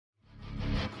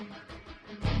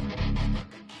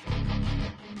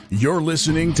You're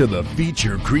listening to the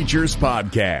Feature Creatures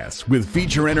Podcast with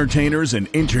feature entertainers and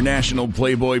international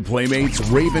Playboy playmates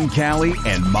Raven Callie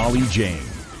and Molly Jane.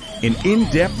 An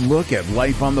in-depth look at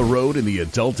life on the road in the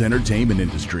adult entertainment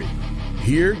industry.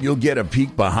 Here, you'll get a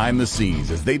peek behind the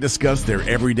scenes as they discuss their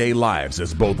everyday lives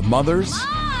as both mothers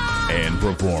and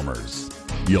performers.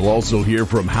 You'll also hear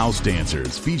from house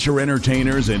dancers, feature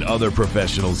entertainers, and other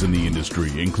professionals in the industry,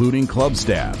 including club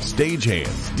staff,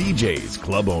 stagehands, DJs,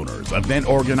 club owners, event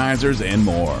organizers, and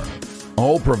more.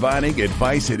 All providing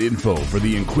advice and info for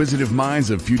the inquisitive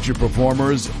minds of future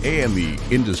performers and the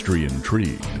industry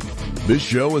intrigued. This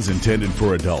show is intended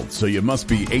for adults, so you must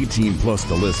be 18 plus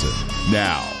to listen.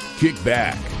 Now, kick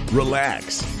back,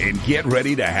 relax, and get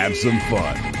ready to have some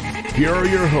fun. Here are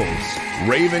your hosts,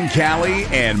 Raven Callie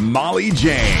and Molly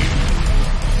Jane.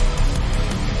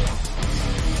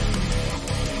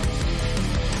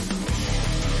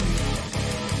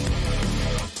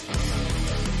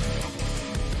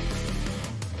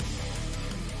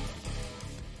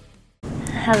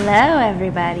 Hello,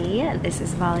 everybody. This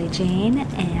is Molly Jane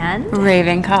and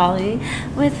Raven Callie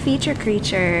with Feature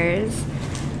Creatures.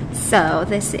 So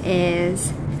this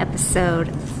is episode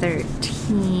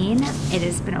 13. It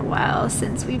has been a while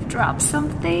since we've dropped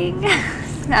something,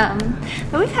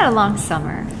 but we've had a long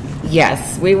summer.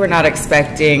 Yes, we were not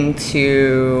expecting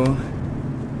to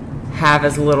have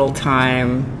as little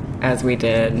time as we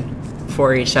did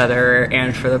for each other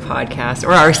and for the podcast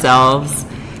or ourselves.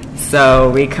 So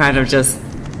we kind of just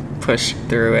pushed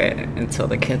through it until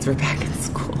the kids were back in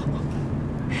school.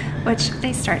 Which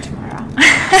they start tomorrow.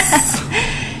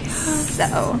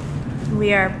 So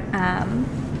we're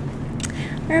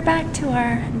back to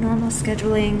our normal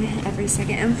scheduling every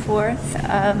second and fourth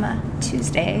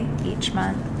Tuesday each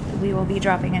month. We will be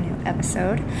dropping a new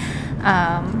episode.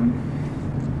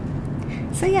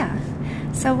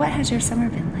 So what has your summer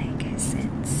been like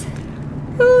since?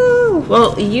 Ooh,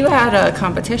 well, you had a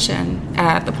competition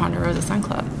at the Ponderosa Sun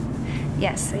Club.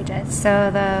 Yes, I did. So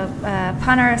the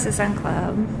Ponderosa Sun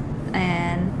Club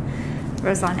in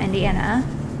Roselawn, Indiana,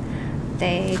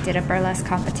 they did a burlesque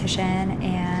competition,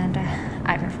 and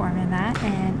I performed in that,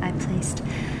 and I placed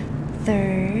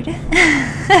third.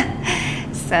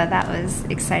 So that was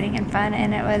exciting and fun,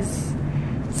 and it was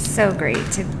so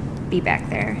great to be back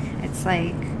there. It's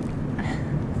like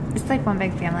one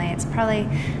big family. It's probably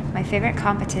my favorite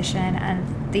competition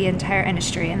in the entire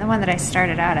industry, and the one that I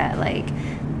started out at, like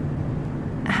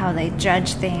how they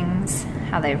judge things,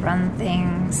 how they run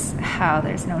things, how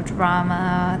there's no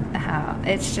drama, how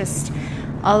it's just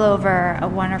all over a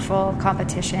wonderful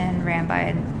competition ran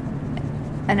by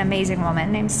an amazing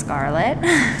woman named Scarlett.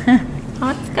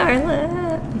 Hi,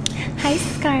 Scarlett. Hi,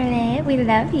 Scarlett. We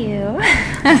love you.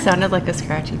 I sounded like a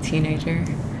scratchy teenager.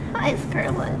 Hi,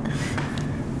 Scarlett.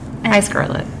 Hi,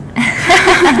 Scarlett.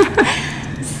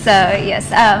 So, yes,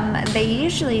 they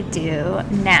usually do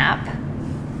NAP,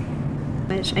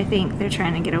 which I think they're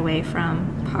trying to get away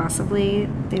from, possibly.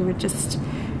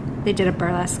 They did a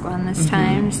burlesque one this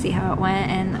time to see how it went,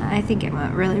 and I think it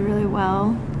went really, really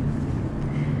well.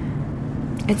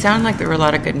 It sounded like there were a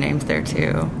lot of good names there,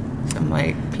 too. Some,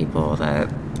 like, people that,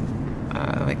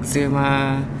 like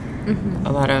Zuma,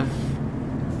 a lot of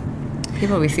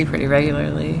people we see pretty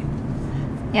regularly.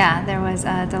 Yeah, there was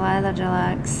Delilah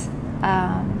Deluxe,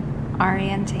 Ari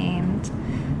Untamed,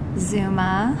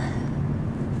 Zuma.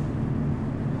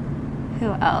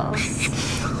 Who else?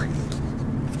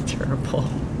 Terrible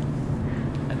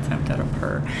attempt at a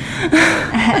purr.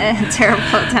 Terrible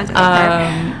attempt at a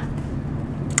purr.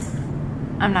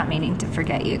 I'm not meaning to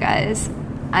forget you guys.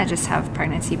 I just have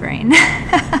pregnancy brain.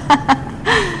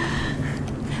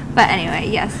 But anyway,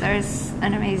 yes, there's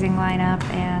an amazing lineup,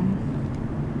 and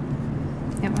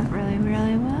it went really,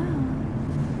 really well.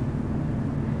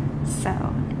 So,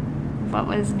 what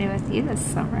was new with you this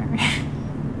summer?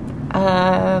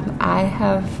 I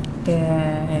have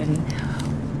been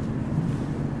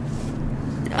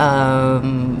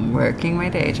working my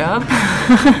day job,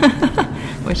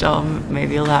 which I'll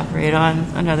maybe elaborate on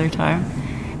another time.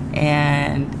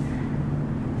 And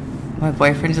my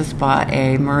boyfriend just bought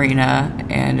a marina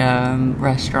and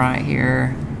restaurant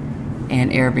here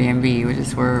and Airbnb, which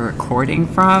is where we're recording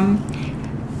from,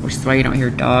 which is why you don't hear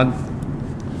dog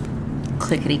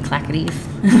clickety-clackities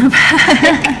in the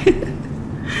back.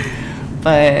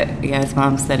 But yeah, his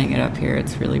mom's setting it up here.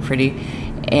 It's really pretty,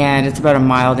 and it's about a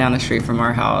mile down the street from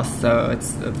our house, so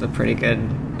it's a pretty good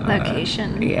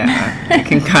location. Yeah, you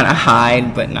can kind of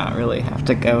hide, but not really have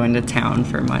to go into town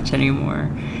for much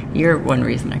anymore. You're one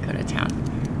reason I go to town.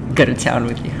 Go to town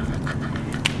with you.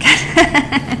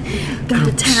 Go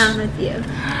to town with you.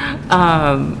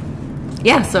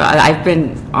 Yeah, so I've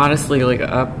been honestly like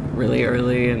up really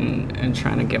early and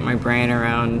trying to get my brain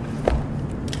around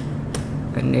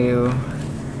a new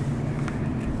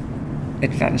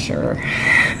adventure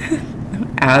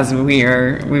as we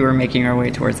were making our way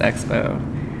towards Expo.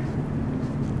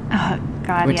 Oh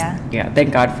God, yeah. Yeah,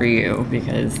 thank God for you,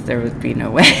 because there would be no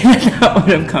way that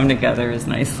would have come together as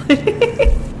nicely.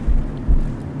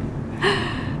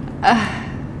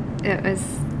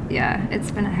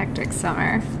 It's been a hectic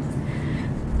summer.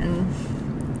 And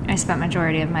I spent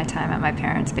majority of my time at my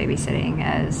parents' babysitting,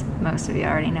 as most of you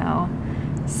already know.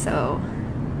 So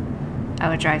I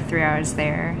would drive 3 hours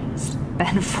there,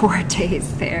 spend 4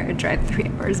 days there, drive 3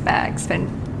 hours back,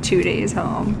 spend 2 days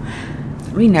home.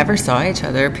 We never saw each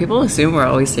other. People assume we're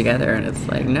always together, and it's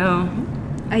like, no.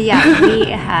 Yeah, we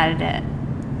had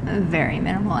a very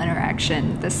minimal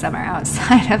interaction this summer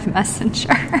outside of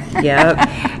Messenger. Yep.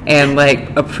 And like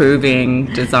approving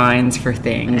designs for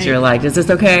things. You're like, is this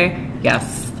okay?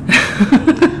 Yes.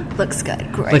 Looks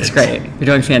good. Great. Looks great. You're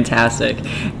doing fantastic.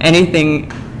 Anything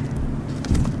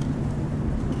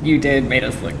you did made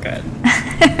us look good.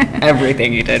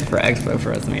 Everything you did for Expo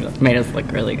for us made us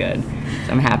look really good.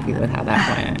 So I'm happy with how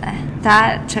that went.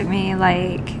 That took me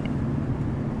like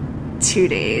 2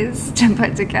 days to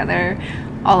put together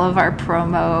all of our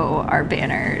promo, our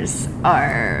banners,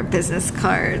 our business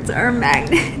cards, our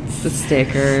magnets, The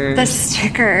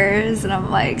stickers, and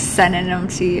I'm like sending them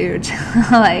to you to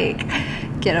like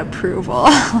get approval.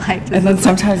 And then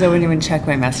sometimes I wouldn't even check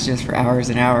my messages for hours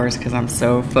and hours because I'm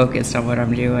so focused on what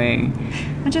I'm doing.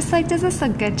 I'm just like, does this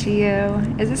look good to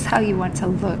you? Is this how you want to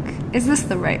look? Is this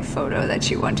the right photo that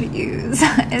you want to use?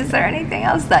 Is there anything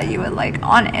else that you would like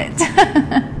on it?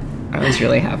 I was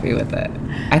really happy with it.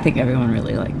 I think everyone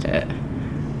really liked it.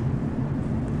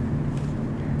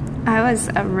 I was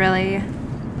really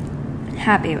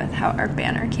happy with how our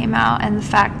banner came out, and the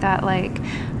fact that like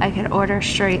I could order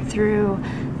straight through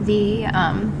the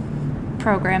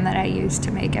program that I used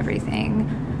to make everything.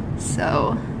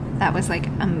 So that was like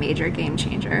a major game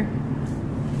changer.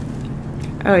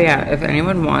 Oh yeah, if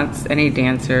anyone wants any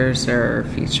dancers or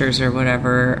features or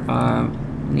whatever,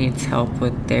 needs help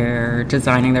with their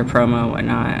designing their promo and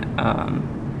whatnot,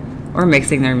 or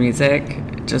mixing their music,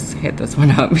 just hit this one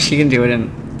up. She can do it in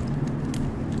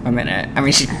a minute. I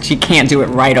mean, she can't do it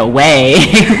right away,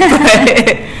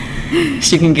 but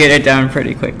she can get it done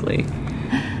pretty quickly.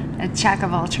 A jack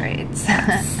of all trades.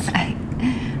 Yes.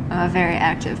 I'm a very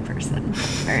active person,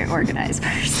 very organized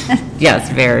person. Yes,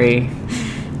 very.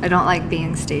 I don't like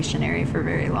being stationary for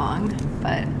very long,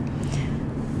 but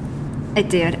I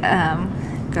did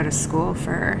go to school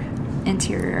for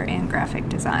interior and graphic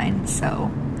design, so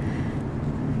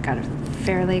I got a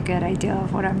fairly good idea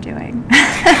of what I'm doing.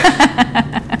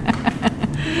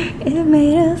 It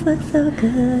made us look so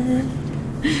good.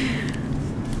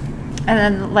 And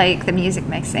then, like, the music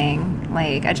mixing,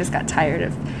 like, I just got tired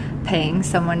of paying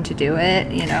someone to do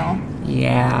it, you know?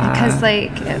 Yeah. Because,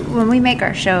 like, when we make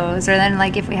our shows, or then,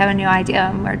 like, if we have a new idea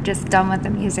and we're just done with the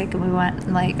music and we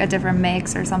want, like, a different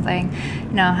mix or something,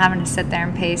 you know, having to sit there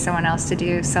and pay someone else to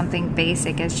do something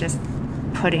basic is just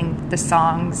putting the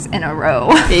songs in a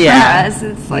row. Yeah. For us.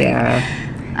 It's like,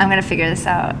 I'm going to figure this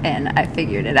out, and I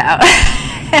figured it out.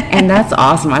 And that's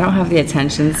awesome. I don't have the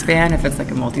attention span if it's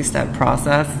like a multi-step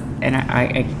process, and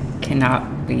I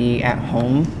cannot be at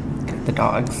home. The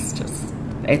dogs just,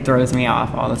 it throws me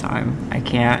off all the time. I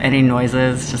can't, any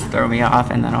noises just throw me off,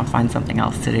 and then I'll find something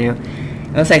else to do.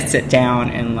 Unless I sit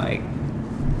down and like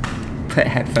put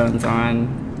headphones on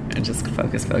and just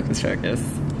focus. I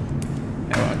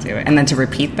won't do it. And then to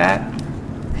repeat that,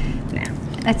 nah.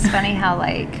 It's funny how,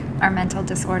 like, our mental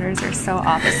disorders are so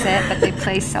opposite, but they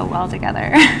play so well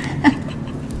together.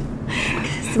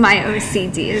 My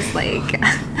OCD is like,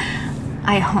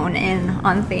 I hone in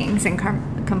on things and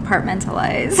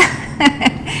compartmentalize.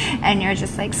 And you're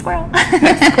just like, squirrel.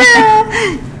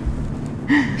 Squirrel.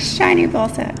 Shiny ball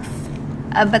sacks.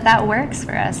 But that works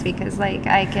for us because, like,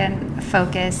 I can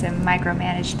focus and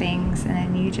micromanage things, and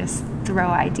then you just throw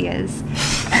ideas.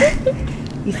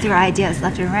 You throw ideas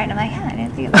left and right, and I'm like, I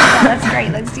didn't think of that. That's great.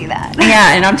 Let's do that.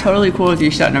 Yeah, and I'm totally cool with you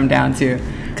shutting them down, too,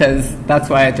 because that's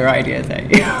why I throw ideas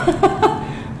at you.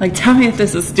 Like, tell me if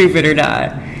this is stupid or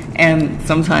not. And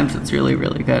sometimes it's really,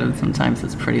 really good, and sometimes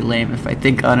it's pretty lame if I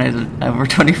think on it over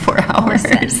 24 hours.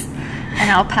 Listen, an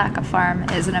alpaca farm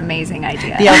is an amazing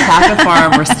idea. The alpaca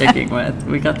farm we're sticking with.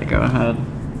 We got to go ahead.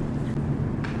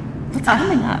 What's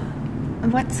coming up?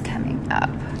 What's coming up?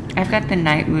 I've got the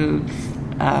Night Moves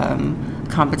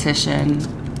competition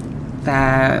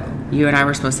that you and I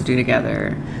were supposed to do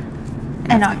together.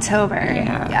 In October.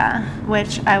 Yeah.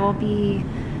 Which I will be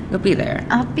You'll be there.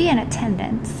 I'll be in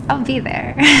attendance. I'll be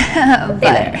there.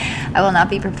 But I will not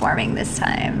be performing this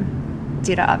time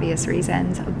due to obvious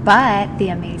reasons. But the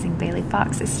amazing Bailey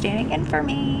Fox is standing in for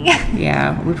me.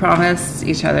 Yeah, we promised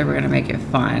each other we're going to make it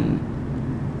fun.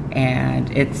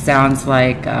 And it sounds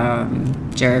like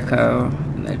Jericho,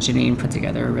 Janine, put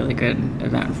together a really good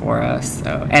event for us.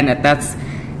 So, and that's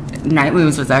Night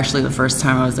Moves was actually the first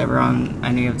time I was ever on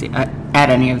any of the at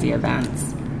any of the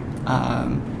events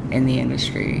in the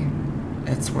industry.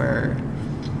 It's where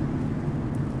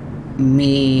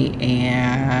me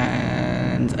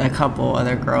and a couple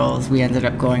other girls, we ended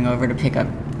up going over to pick up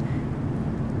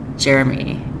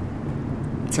Jeremy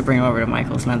to bring him over to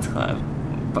Michael's Men's Club.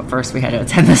 But first we had to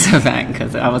attend this event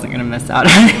because I wasn't going to miss out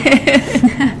on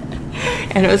it.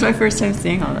 And it was my first time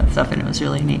seeing all that stuff, and it was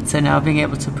really neat. So now being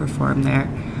able to perform there,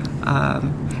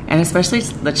 and especially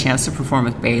the chance to perform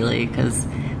with Bailey, because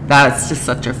that's just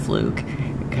such a fluke,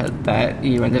 because that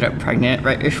you ended up pregnant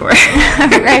right before.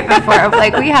 Right before.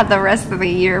 Like, we had the rest of the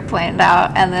year planned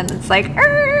out, and then it's like,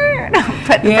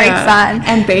 put the brakes on.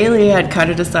 And Bailey had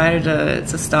kind of decided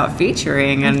to stop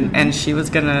featuring, and she was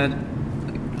going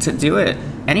to do it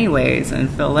anyways and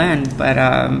fill in, but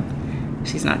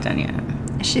she's not done yet.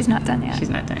 She's not done yet. She's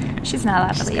not done yet. She's not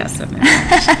allowed to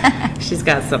leave. She's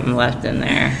got something left in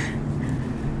there.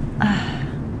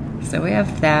 So we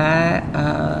have that.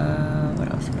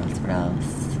 What else?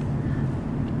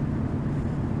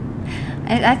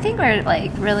 I think we're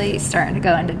like really starting to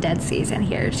go into dead season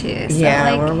here too. So,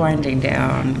 yeah, like, we're winding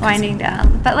down.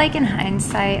 But like in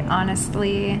hindsight,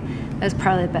 honestly, it was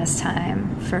probably the best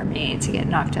time for me to get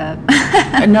knocked up.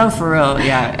 No, for real,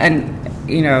 yeah. And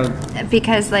you know,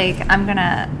 because like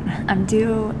I'm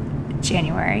due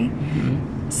January,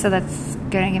 so that's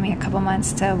gonna give me a couple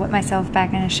months to whip myself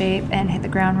back into shape and hit the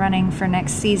ground running for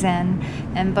next season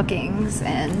and bookings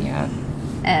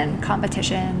and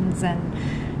competitions and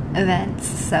events.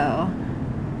 So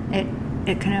it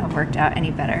couldn't have worked out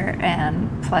any better.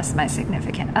 And plus, my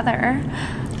significant other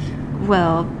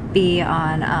will be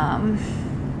on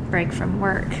break from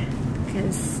work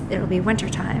because it'll be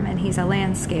wintertime and he's a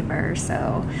landscaper,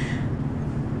 so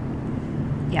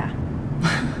yeah.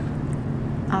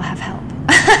 I'll have help.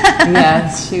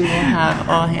 Yes, she will have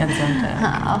all hands on deck.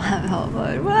 I'll have help,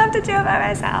 but we'll have to do it by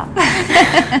myself.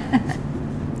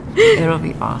 It'll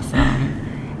be awesome.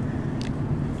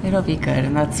 It'll be good.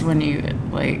 And that's when you,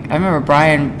 like, I remember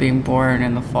Brian being born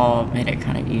in the fall made it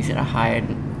kind of easy to hide,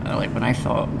 like when I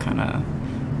felt kind of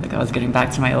like I was getting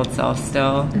back to my old self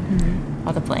still.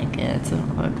 All the blankets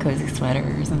and all the cozy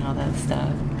sweaters and all that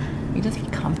stuff. You just be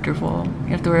comfortable. You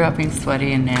have to worry about being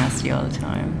sweaty and nasty all the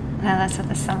time. No, that's what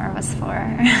the summer was for.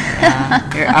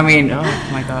 Yeah. I mean, oh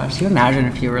my gosh. Can you imagine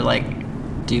if you were like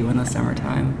due in the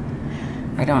summertime?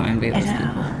 I don't envy those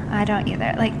people. I don't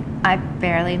either. Like, I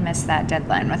barely missed that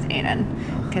deadline with Aiden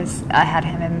because I had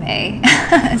him in May.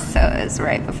 So it was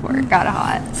right before it got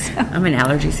hot. So. I'm in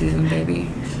allergy season, baby.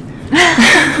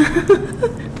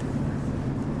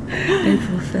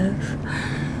 April 5th.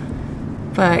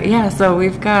 But yeah, so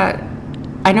we've got,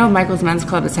 I know Michael's Men's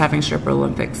Club is having Stripper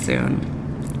Olympics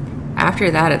soon. After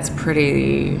that, it's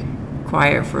pretty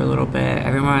quiet for a little bit.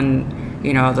 Everyone,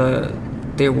 you know,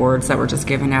 the awards that were just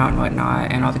given out and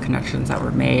whatnot, and all the connections that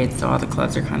were made, so all the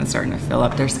clubs are kind of starting to fill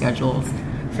up their schedules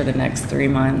for the next 3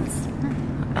 months.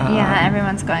 Yeah,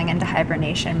 everyone's going into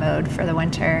hibernation mode for the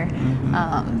winter.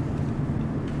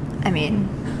 I mean,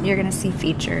 you're going to see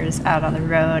features out on the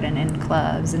road and in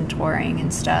clubs and touring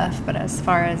and stuff, but as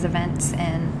far as events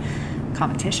and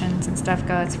competitions and stuff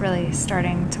go, it's really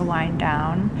starting to wind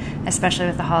down, especially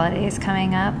with the holidays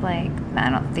coming up. Like,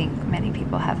 I don't think many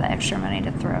people have the extra money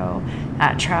to throw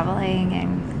at traveling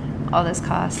and all those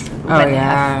costs when they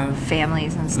have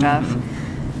families and stuff.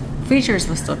 Features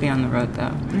will still be on the road,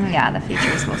 though. Yeah, the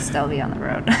features will still be on the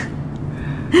road.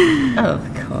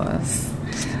 Of course.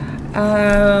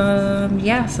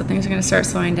 Yeah, so things are going to start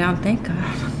slowing down. Thank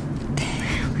God.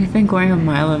 We've been going a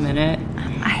mile a minute.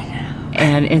 I know.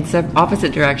 And in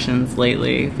opposite directions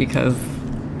lately because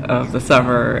of the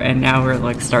summer, and now we're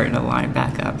like starting to line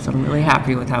back up. So I'm really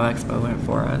happy with how Expo went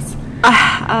for us.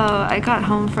 I got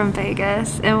home from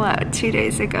Vegas, and 2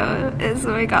 days ago is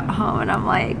when I got home, and I'm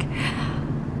like,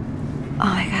 oh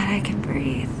my God, I can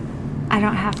breathe. I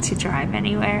don't have to drive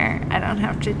anywhere. I don't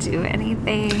have to do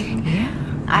anything. Yeah.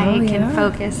 I can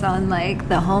focus on like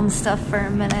the home stuff for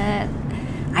a minute.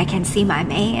 I can see my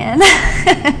man.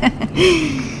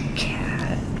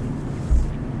 Cat.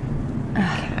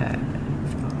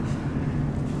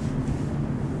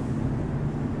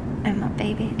 And my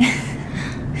baby.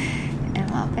 And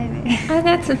my baby. I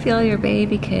got to feel your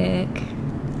baby kick.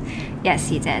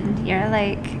 Yes, you did. You're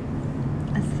like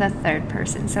the third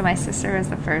person. So my sister was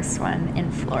the first one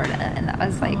in Florida, and that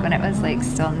was like when it was like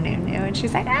still new, and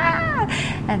she's like, ah!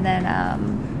 And then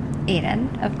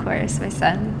Aiden, of course, my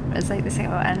son, was like the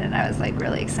second one, and I was like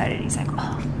really excited. He's like,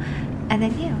 oh, and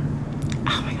then you.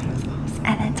 Oh my God, that was awesome.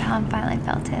 And then Tom finally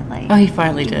felt it, like, oh, he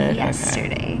finally did.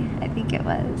 Yesterday, okay. I think it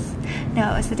was.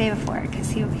 No, it was the day before, because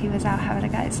he was out having a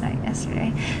guy's night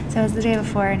yesterday. So it was the day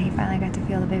before, and he finally got to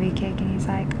feel the baby kick, and he's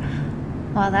like,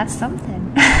 well, that's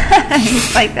something.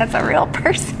 He's like, that's a real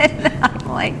person. I'm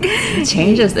like, it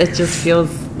changes. It just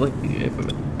feels like,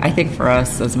 I think for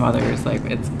us as mothers, like,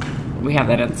 we have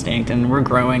that instinct, and we're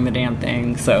growing the damn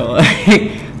thing, so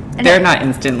like, they're not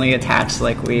instantly attached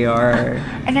like we are.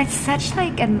 And it's such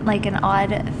like an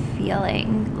odd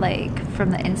feeling, like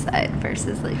from the inside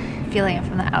versus like feeling it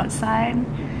from the outside.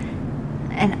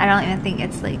 And I don't even think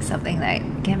it's like something that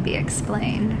can be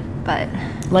explained, but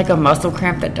like a muscle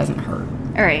cramp that doesn't hurt.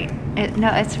 All right. No,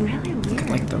 it's really weird.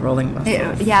 Like the rolling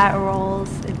muscles. It rolls.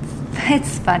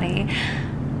 It's funny,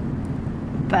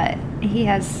 but he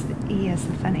has the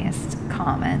funniest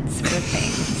comments for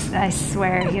things. I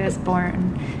swear he was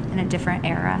born in a different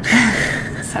era.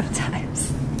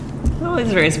 Sometimes. Well,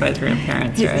 he's raised by his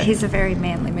grandparents, right? He's a very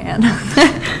manly man.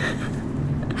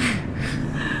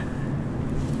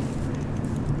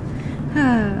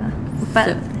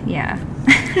 But yeah.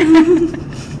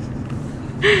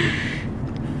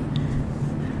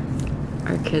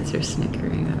 Our kids are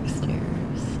snickering upstairs.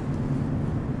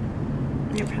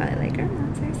 You're probably like, our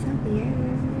moms are so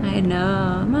weird. I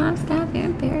know. Mom, stop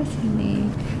embarrassing me.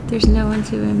 There's no one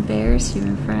to embarrass you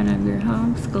in front of your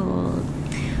homeschooled.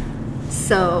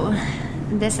 So,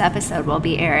 this episode will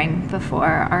be airing before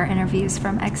our interviews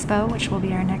from Expo, which will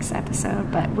be our next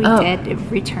episode. But we did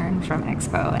return from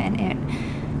Expo, and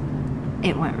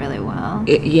it went really well.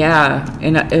 Yeah,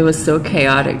 and it was so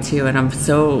chaotic too. And I'm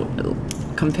so,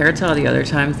 compared to all the other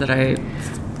times that I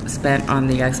spent on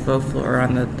the expo floor,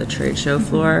 on the trade show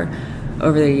floor,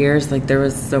 over the years, like there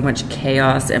was so much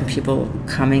chaos and people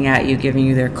coming at you, giving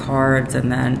you their cards,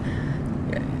 and then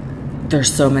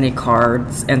there's so many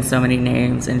cards and so many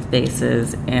names and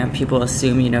faces, and people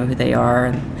assume you know who they are,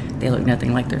 and they look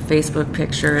nothing like their Facebook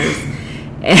pictures.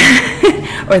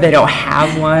 Or they don't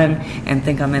have one and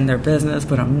think I'm in their business,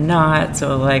 but I'm not.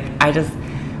 So like,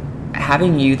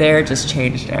 having you there just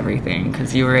changed everything,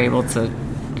 because you were able to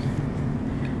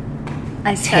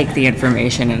take the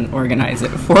information and organize it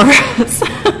for us.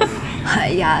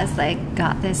 Yeah, I was like,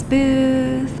 got this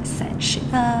booth, set shit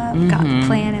up, got the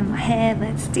plan in my head,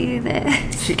 let's do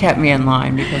this. She kept me in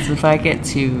line, because if I get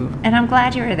too... And I'm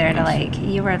glad you were there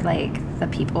you were like the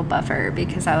people buffer,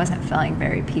 because I wasn't feeling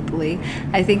very people-y.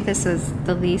 I think this was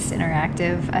the least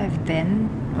interactive I've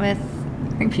been with.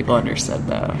 I think people understood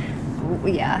though.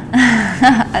 Yeah.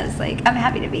 I was like, I'm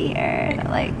happy to be here.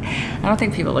 Like, I don't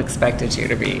think people expected you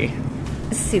to be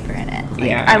super in it. Like,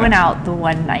 yeah. I went out the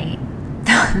one night,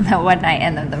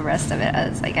 and then the rest of it, I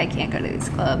was like, I can't go to these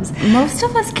clubs. Most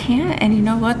of us can't, and you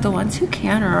know what? The ones who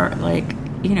can are like,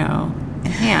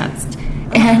 enhanced,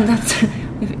 and that's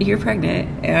you're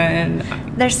pregnant, and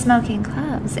there's smoking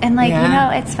clubs, and like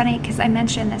it's funny because I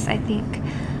mentioned this. I think.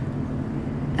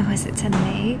 Was it to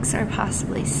Megs or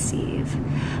possibly Steve?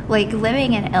 Like,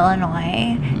 living in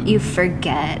Illinois, you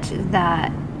forget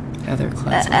that other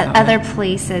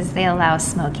places, they allow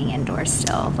smoking indoors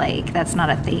still. Like, that's not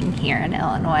a thing here in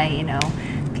Illinois,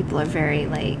 People are very,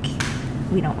 like,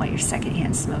 we don't want your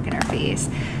secondhand smoke in our face.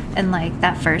 And, like,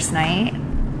 that first night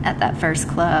at that first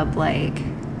club, like,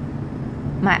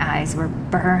 my eyes were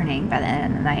burning by the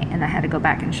end of the night, and I had to go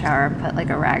back and shower and put, like,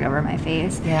 a rag over my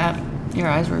face. Yeah. Your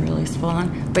eyes were really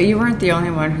swollen, but you weren't the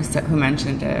only one who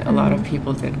mentioned it. A lot of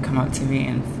people did come up to me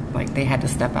and like they had to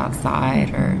step outside,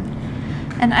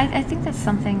 And I think that's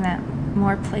something that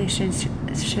more places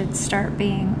should start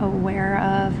being aware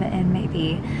of and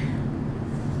maybe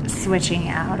switching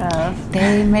out of.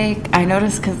 I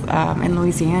noticed because in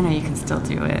Louisiana you can still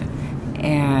do it,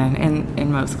 and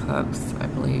in most clubs, I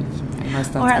believe.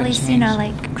 Or at least,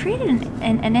 like, create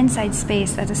an inside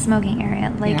space that's a smoking area.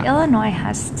 Like, Illinois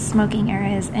has smoking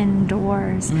areas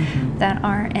indoors that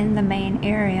aren't in the main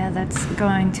area that's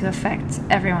going to affect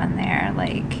everyone there.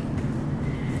 Like,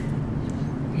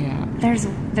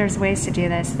 there's ways to do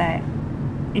this that,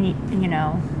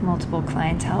 multiple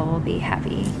clientele will be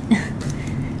happy.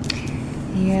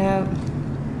 Yeah.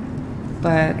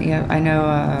 But, I know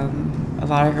a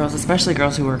lot of girls, especially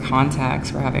girls who wear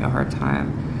contacts, were having a hard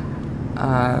time.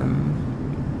 I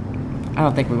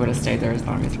don't think we would have stayed there as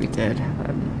long as we did.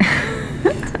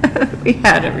 We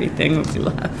had everything when we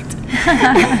left.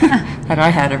 And I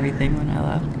had everything when I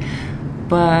left.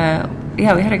 But, we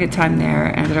had a good time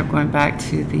there. Ended up going back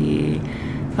to the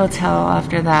hotel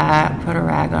after that. Put a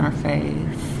rag on her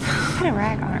face. Put a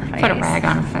rag on her face. Put a rag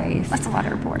on her face. Let's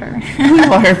waterboard her. We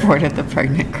waterboarded the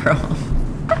pregnant girl.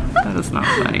 That is not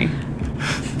funny.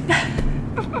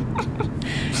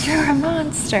 You're a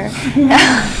monster.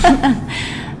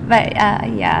 But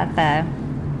yeah,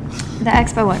 the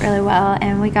expo went really well,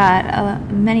 and we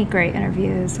got many great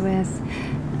interviews with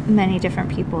many different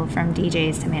people, from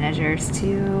DJs to managers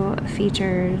to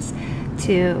features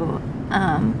to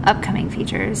upcoming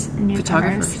features,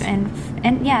 newcomers, photographers,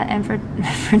 and for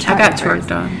photographers. I got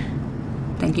twerked on.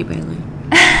 Thank you, Bailey.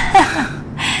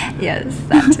 Yes,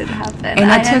 that did happen.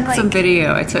 And I took some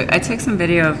video. I took some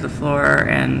video of the floor,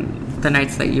 and the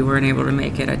nights that you weren't able to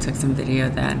make it, I took some video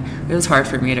then. It was hard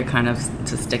for me to kind of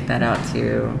to stick that out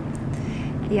too.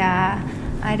 Yeah,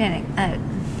 I didn't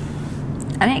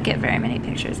get very many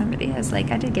pictures and videos. Like,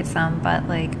 I did get some, but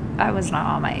like, I was not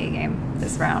on my A game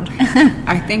this round.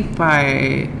 I think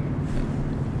by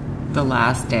the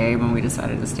last day when we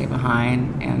decided to stay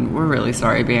behind, and we're really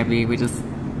sorry, Bambi, we just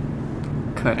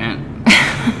couldn't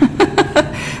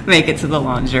make it to the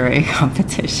lingerie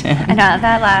competition. I know,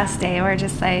 that last day, we're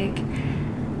just like,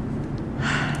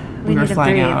 we need to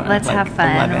breathe. Let's have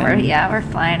fun. We're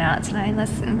flying out tonight.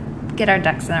 Let's get our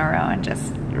ducks in a row and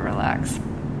just relax.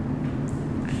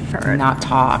 Not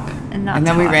talk. And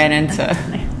then we ran into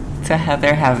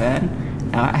Heather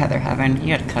Heaven. No, Heather Heaven.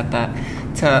 You had to cut that.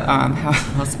 To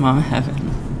House Mom Heaven.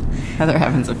 Heather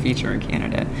Heaven's a featuring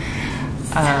candidate.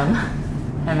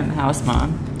 Heaven the House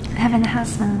Mom. Heaven the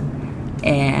House Mom.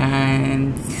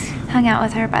 And hung out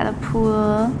with her by the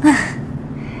pool.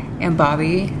 And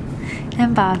Bobby.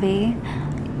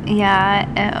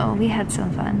 Yeah, we had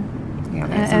some fun. Yeah,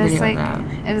 we had some video of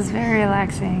that. It was very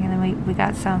relaxing, and then we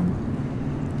got some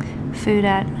food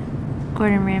at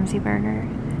Gordon Ramsay Burger,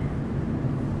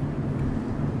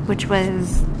 which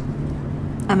was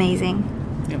amazing.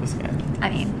 It was good. I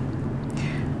mean,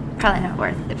 probably not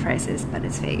worth the prices, but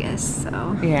it's Vegas,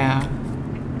 so yeah.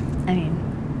 I mean,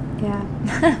 yeah.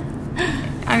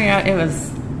 I mean, it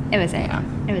was it. Yeah.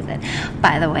 It was it.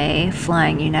 By the way,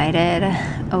 flying United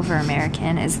over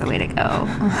American is the way to go.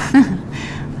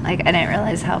 Like, I didn't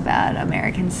realize how bad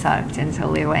American sucked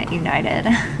until we went United.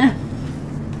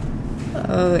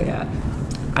 Oh, yeah.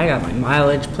 I got my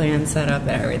mileage plan set up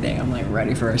and everything. I'm, like,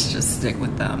 ready for us to just stick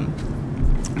with them.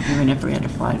 Even if we had to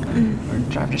fly or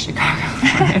drive to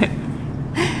Chicago.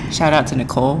 Shout out to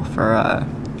Nicole for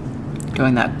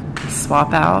doing that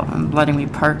swap out and letting me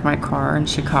park my car in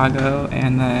Chicago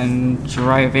and then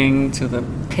driving to the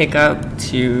pickup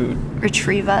to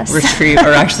retrieve us. Or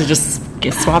actually just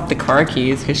swap the car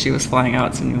keys because she was flying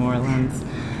out to New Orleans.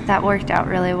 That worked out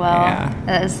really well.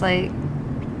 Yeah. It was like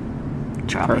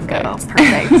drop Perfect. and go.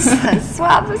 Perfect.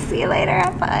 Swap. See you later.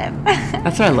 Have fun.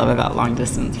 That's what I love about long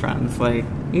distance friends. Like,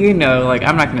 you know, like,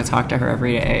 I'm not going to talk to her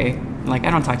every day. Like,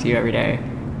 I don't talk to you every day.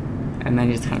 And then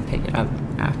you just kind of pick it up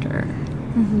after.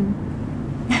 Mm-hmm.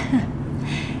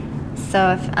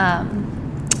 So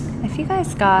if you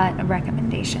guys got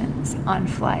recommendations on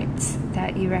flights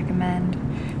that you recommend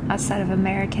outside of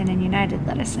American and United,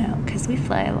 let us know, because we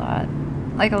fly a lot.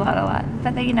 Like, a lot.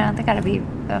 But they got to be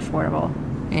affordable.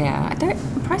 Yeah, the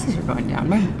prices are going down.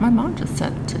 My mom just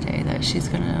said today that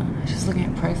she's looking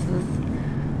at prices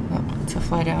to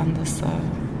fly down this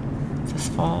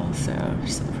fall. So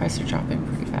she said the prices are dropping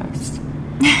pretty fast.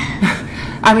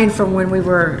 I mean, from when we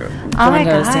were going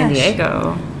to San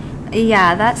Diego.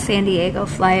 Yeah, that San Diego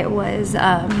flight was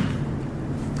that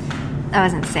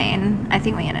was insane. I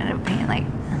think we ended up paying like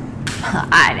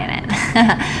I didn't,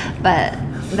 but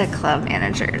the club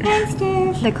manager,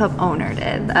 the club owner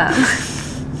did.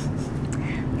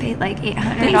 Paid like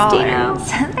 $800.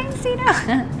 Thanks, Dino.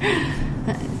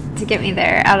 To get me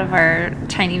there out of our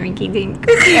tiny rinky-dink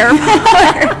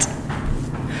airport.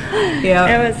 Yeah,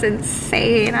 it was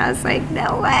insane. I was like,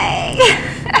 no way.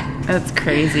 That's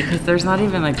crazy because there's not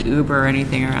even like Uber or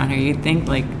anything around here. You'd think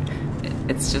like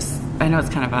it's just. I know it's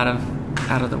kind of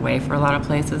out of the way for a lot of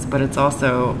places, but it's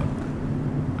also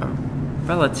a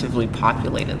relatively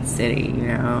populated city. You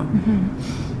know,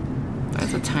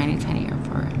 It's a tiny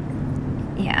airport.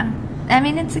 Yeah. I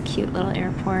mean, it's a cute little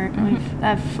airport.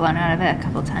 I've flown out of it a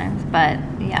couple times, but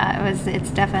yeah,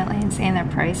 it's definitely insane, their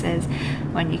prices,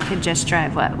 when you could just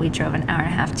drive, we drove an hour and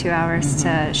a half, 2 hours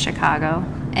to Chicago,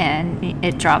 and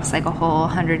it drops like a whole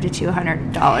 $100 to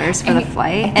 $200 for the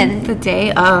flight. And the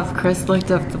day of, Chris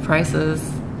looked up the prices,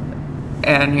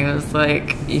 and he was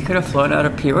like, you could have flown out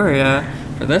of Peoria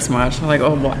for this much. I'm like,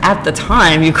 oh, well, at the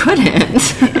time, you couldn't.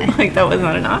 Like, that was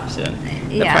not an option.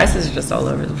 The prices are just all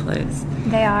over the place.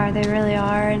 They really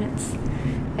are, and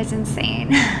it's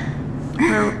insane.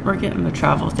 We're getting the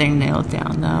travel thing nailed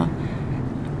down, though.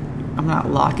 I'm not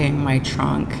locking my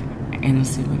trunk and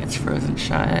assuming it's frozen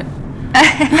shut.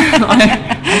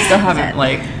 I still haven't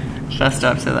fessed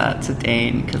up to that to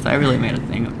Dane because I really made a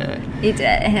thing of it. You did,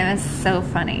 and it was so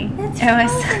funny. It's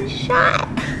frozen shut.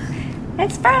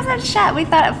 It's frozen shut. We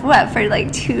thought, for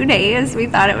 2 days, we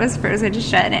thought it was frozen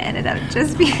shut, and it ended up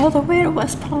just being all the way to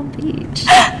West Palm Beach.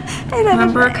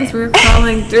 Remember, because we were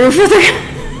crawling through for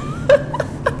the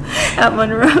at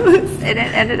Monroe's, and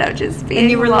it ended up just being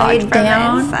and you were locked laid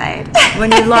down from the inside.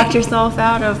 when you locked yourself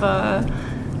out of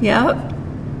yep,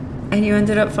 and you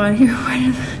ended up finding your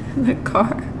way to the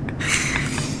car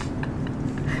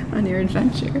on your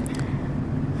adventure.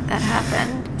 That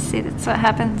happened. See, that's what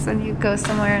happens when you go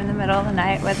somewhere in the middle of the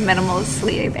night with minimal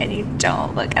sleep and you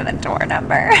don't look at the door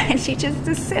number and you just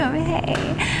assume,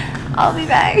 hey, I'll be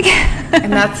back.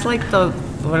 And that's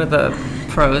one of the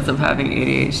pros of having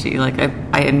ADHD.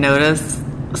 I notice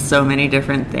so many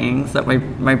different things that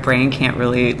my brain can't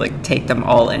really take them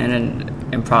all in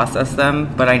and process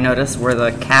them. But I noticed where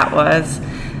the cat was,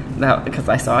 because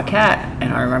I saw a cat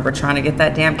and I remember trying to get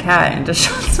that damn cat into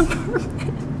Sean's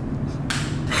apartment.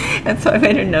 And so I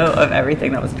made a note of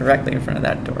everything that was directly in front of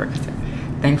that door.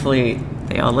 Thankfully,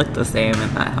 they all looked the same,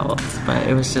 and that helps. But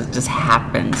it was just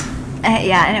happened.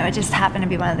 Yeah, and it would just happen to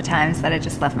be one of the times that I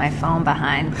just left my phone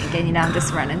behind, thinking, I'm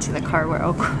just running to the car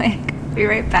real quick, be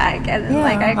right back, and then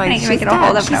I couldn't even get a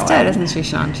hold of no one. She's dead, isn't she,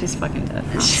 Sean? She's fucking dead.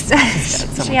 She's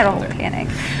dead. She had a whole panic,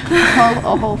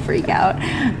 a whole freak out.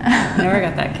 Never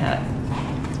got that cat,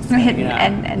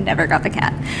 and never got the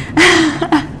cat.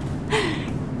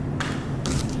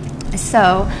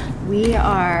 So we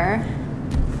are.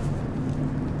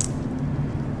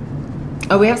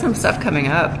 Oh, we have some stuff coming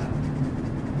up.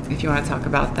 If you want to talk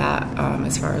about that,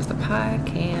 as far as the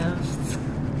podcasts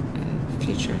and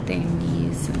future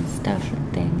thingies and stuff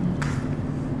and things.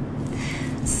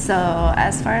 So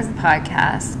as far as the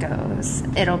podcast goes,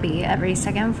 it'll be every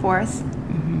second and fourth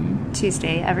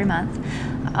Tuesday every month,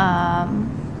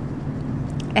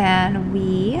 and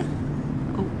we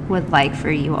would like for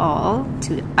you all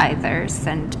to either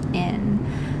send in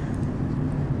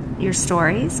your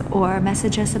stories or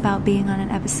message us about being on an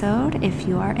episode if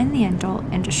you are in the adult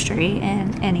industry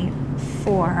in any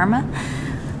form,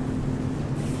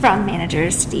 from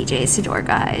managers to DJs to door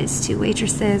guys to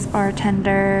waitresses,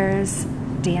 bartenders,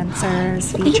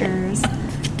 dancers, features.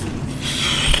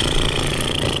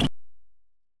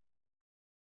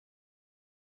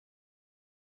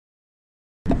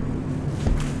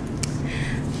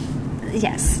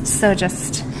 Yes, so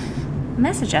just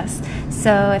message us.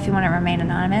 So if you want to remain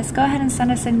anonymous, go ahead and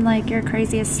send us in your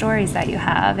craziest stories that you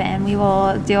have, and we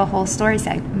will do a whole story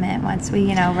segment. Once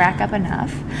we rack up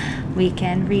enough, we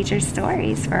can read your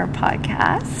stories for our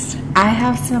podcast. I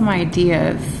have some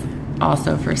ideas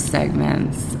also for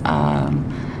segments,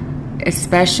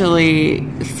 especially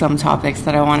some topics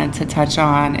that I wanted to touch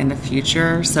on in the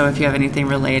future. So if you have anything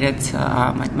related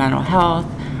to mental health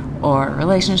or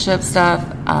relationship stuff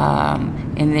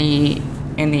in the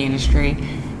industry.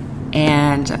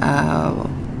 And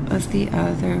what's the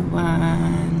other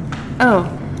one? Oh,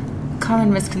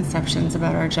 common misconceptions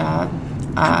about our job.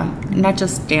 Not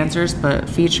just dancers, but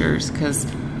features, because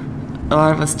a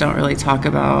lot of us don't really talk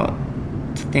about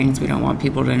things we don't want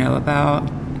people to know about.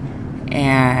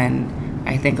 And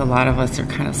I think a lot of us are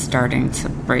kind of starting to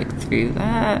break through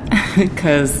that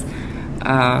because,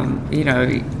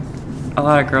 a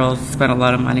lot of girls spend a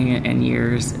lot of money and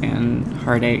years and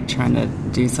heartache trying to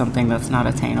do something that's not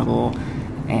attainable,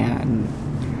 and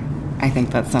I think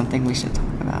that's something we should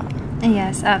talk about.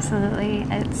 Yes, absolutely.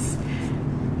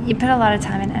 You put a lot of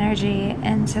time and energy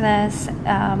into this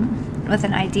with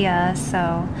an idea,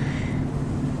 so.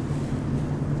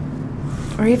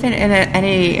 Or even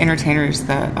any entertainers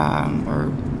that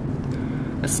or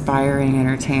aspiring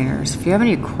entertainers. If you have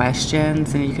any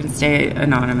questions, and you can stay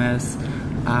anonymous.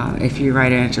 If you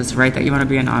write in, just write that you want to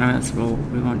be anonymous. We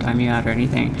won't dime you out or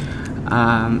anything.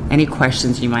 Any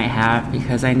questions you might have,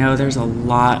 because I know there's a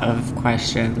lot of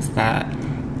questions that,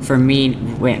 for me,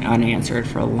 went unanswered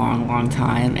for a long, long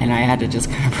time, and I had to just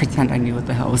kind of pretend I knew what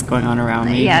the hell was going on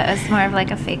around me. Yeah, it's more of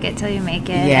a fake it till you make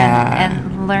it,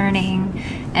 and learning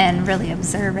and really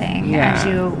observing as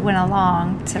you went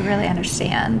along to really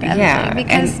understand everything. Yeah,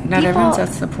 because and not everyone's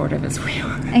as supportive as we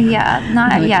are. Yeah,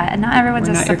 not everyone's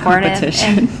as supportive,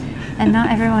 and not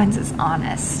everyone's as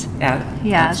honest.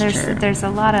 Yeah, there's a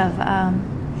lot of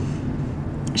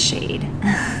shade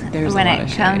when it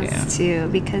comes to,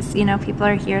 because people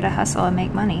are here to hustle and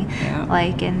make money,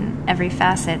 in every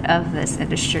facet of this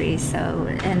industry. So,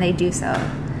 and they do so.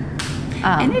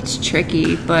 And it's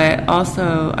tricky, but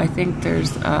also I think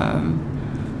there's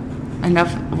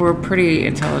we're pretty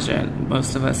intelligent.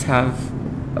 Most of us have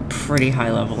a pretty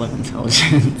high level of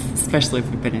intelligence, especially if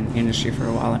we've been in the industry for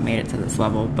a while and made it to this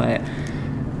level, but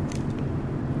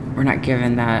we're not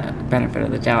given that benefit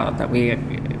of the doubt that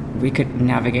we could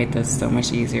navigate this so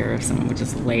much easier if someone would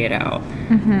just lay it out.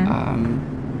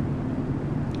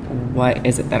 What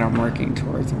is it that I'm working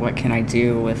towards? What can I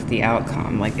do with the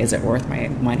outcome? Like, is it worth my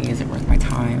money? Is it worth my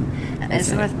time?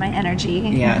 Is it worth my energy?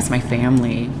 Yeah, it's my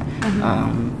family,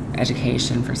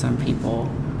 education for some people,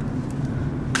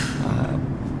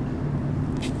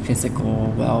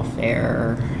 physical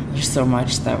welfare. There's so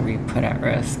much that we put at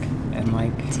risk. And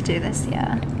like, to do this,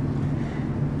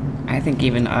 I think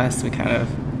even us, we kind of,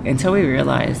 until we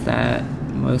realized that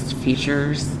most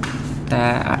features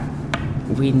that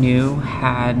we knew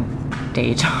had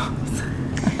day jobs.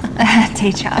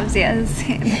 Day jobs, yes.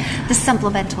 The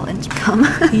supplemental income.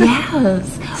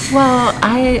 Yes. Well,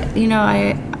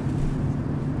 I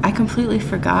completely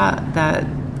forgot that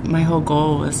my whole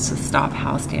goal was to stop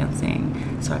house dancing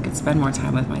so I could spend more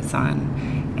time with my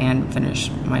son and finish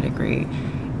my degree.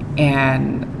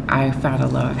 And I found a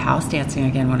love of house dancing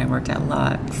again when I worked at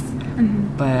Lux.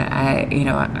 But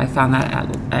I found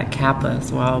that at Kappa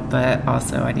as well, but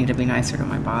also I need to be nicer to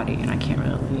my body, and I can't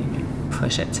really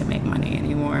push it to make money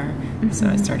anymore. So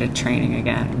I started training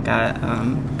again and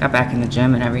got back in the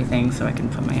gym and everything so I can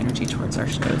put my energy towards our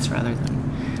shows rather than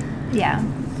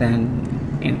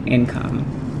income.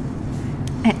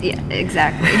 Yeah,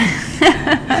 exactly.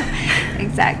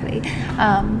 Exactly.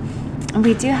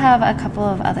 We do have a couple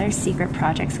of other secret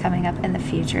projects coming up in the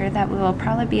future that we will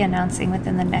probably be announcing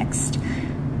within the next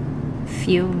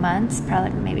few months,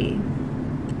 probably maybe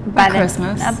by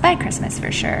Christmas. By Christmas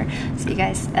for sure. So you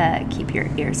guys keep your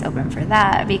ears open for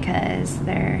that, because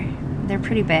they're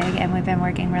pretty big and we've been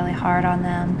working really hard on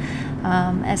them.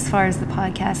 As far as the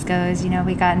podcast goes,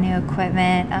 we got new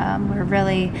equipment. We're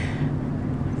really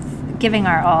giving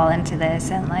our all into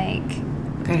this, and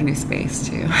got a new space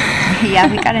too. Yeah,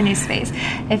 we got a new space.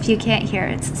 If you can't hear,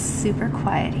 it's super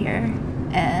quiet here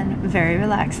and very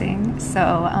relaxing.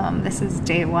 So this is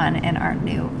day one in our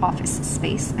new office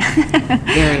space.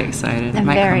 Very excited. I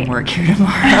might come work here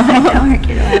tomorrow. I might come work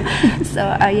here tomorrow. So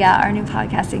our new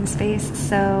podcasting space.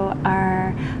 So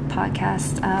our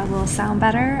podcast will sound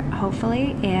better,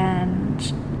 hopefully, and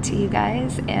to you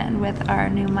guys. And with our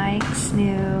new mics,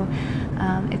 new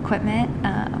equipment,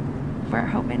 we're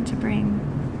hoping to bring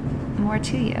more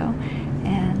to you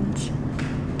and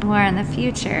more in the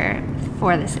future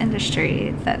for this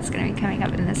industry that's going to be coming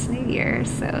up in this new year.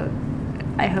 So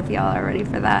I hope y'all are ready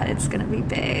for that. It's going to be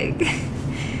big.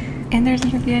 And there's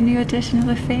going to be a new addition to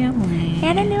the family.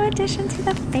 And a new addition to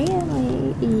the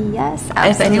family. Yes, absolutely.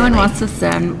 If anyone wants to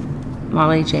send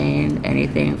Molly Jane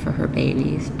anything for her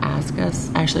babies, ask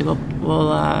us. Actually, we'll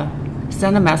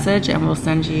send a message and we'll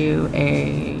send you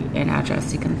an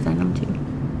address you can send them to.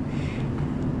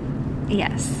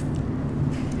 Yes.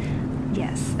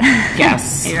 Yes.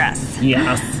 Yes. Yes.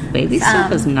 Yes. Baby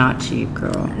stuff is not cheap,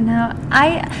 girl. No,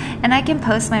 I can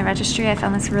post my registry. I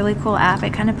found this really cool app.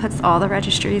 It kind of puts all the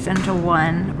registries into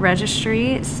one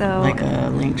registry. So like a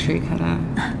link tree kind of?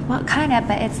 Well, kind of,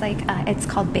 but it's it's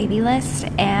called Baby List.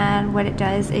 And what it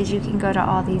does is you can go to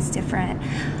all these different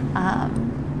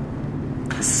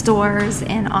stores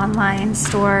and online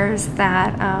stores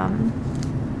that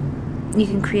you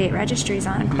can create registries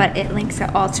on, but it links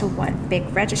it all to one big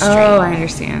registry. Oh, I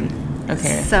understand.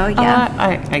 Okay. So, yeah.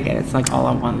 I get it. It's like all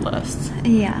on one list.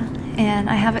 Yeah. And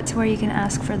I have it to where you can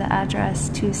ask for the address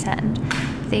to send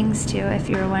things to if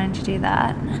you're wanting to do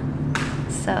that.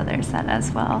 So there's that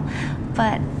as well.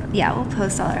 But, yeah, we'll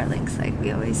post all our links like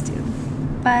we always do.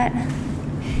 But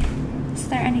is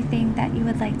there anything that you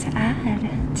would like to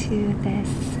add to this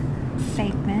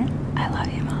segment? I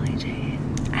love you, Molly Jane.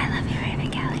 I love you,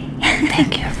 Raven Kelly.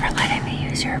 Thank you for letting me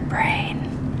use your brain.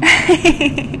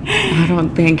 I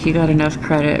don't think you got enough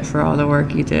credit for all the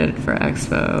work you did for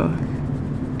Expo.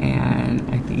 And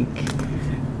I think,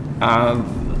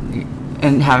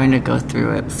 and having to go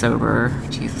through it sober,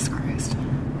 Jesus Christ.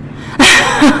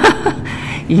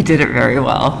 You did it very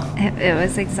well. It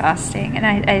was exhausting. And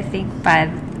I think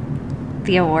by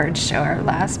the awards show, our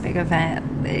last big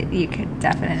event, you could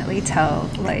definitely tell,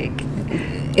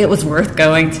 it was worth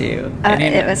going to.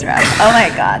 It was rough. Oh my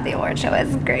God, the award show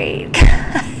was great.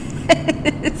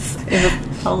 It was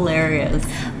hilarious.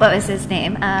 What was his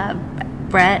name?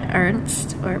 Brent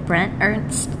Ernst,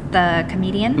 the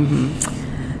comedian. Mm-hmm.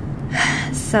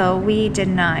 So we did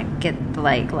not get the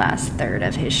last third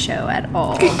of his show at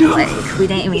all. We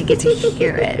didn't even get to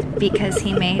hear it because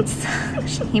he made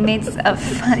a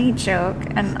funny joke,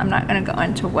 and I'm not going to go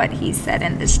into what he said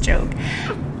in this joke,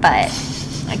 but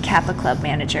Kappa Club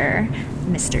manager,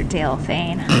 Mr. Dale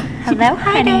Fain. Hello,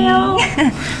 honey.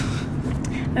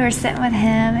 We were sitting with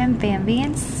him and Bambi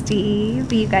and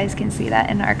Steve. You guys can see that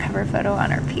in our cover photo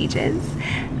on our pages.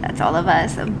 That's all of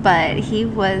us. But he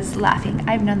was laughing.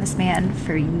 I've known this man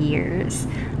for years.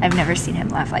 I've never seen him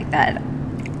laugh like that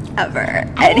ever.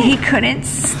 And he couldn't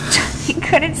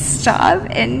stop.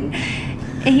 And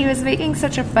he was making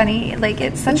such a funny, like,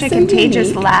 it's such a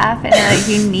contagious laugh and a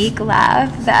unique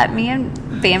laugh that me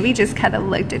and Bambi just kind of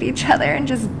looked at each other and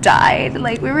just died.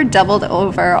 Like, we were doubled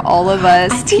over, all of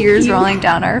us, tears rolling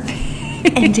down our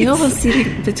face. And Dale was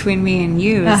sitting between me and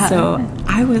you, so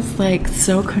I was, like,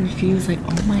 so confused. Like,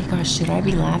 oh, my gosh, should I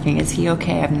be laughing? Is he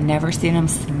okay? I've never seen him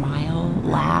smile,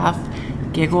 laugh,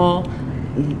 giggle,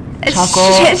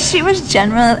 chuckle. She was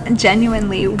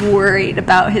genuinely worried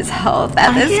about his health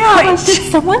at this point.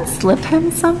 Did someone slip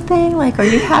him something? Like, are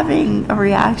you having a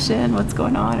reaction? What's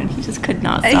going on? And he just could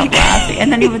not stop laughing.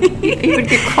 And then he would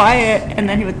get quiet, and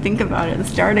then he would think about it and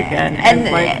start again.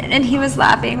 And he was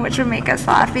laughing, which would make us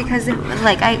laugh because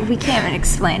we can't even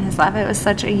explain his laugh. It was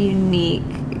such a unique,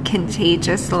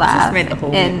 contagious laugh. Just made the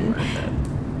whole and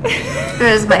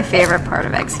it was my favorite part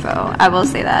of Expo. I will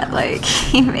say that. Like,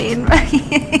 he made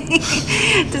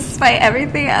despite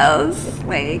everything else,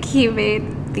 like, he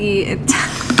made the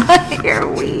entire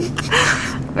week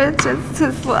with just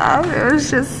his laugh. It was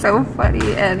just so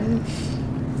funny, and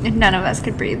none of us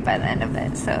could breathe by the end of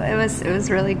it. So it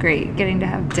was really great getting to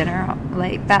have dinner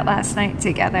like that last night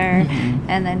together,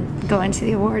 and then going to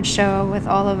the award show with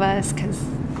all of us, because,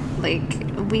 like,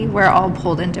 we were all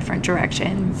pulled in different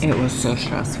directions. It was so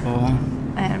stressful.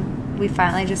 And we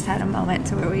finally just had a moment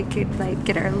to where we could, like,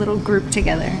 get our little group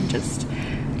together and just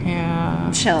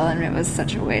chill. And it was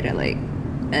such a way to, like,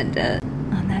 end it.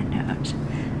 On that note,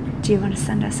 do you want to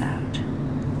send us out?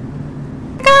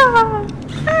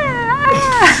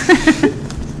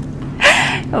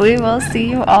 We will see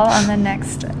you all on the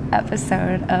next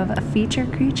episode of Feature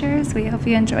Creatures. We hope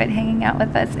you enjoyed hanging out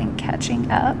with us and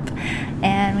catching up.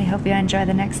 And we hope you enjoy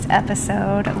the next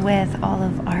episode with all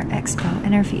of our Expo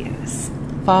interviews.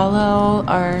 Follow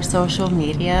our social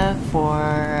media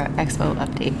for Expo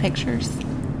update pictures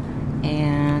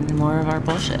and more of our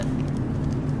bullshit.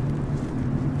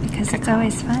 Because it's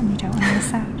always fun. You don't want to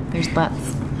miss out. There's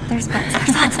butts. There's butts.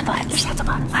 There's lots of butts. There's lots of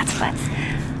butts. Lots of butts.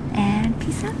 And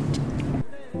peace out.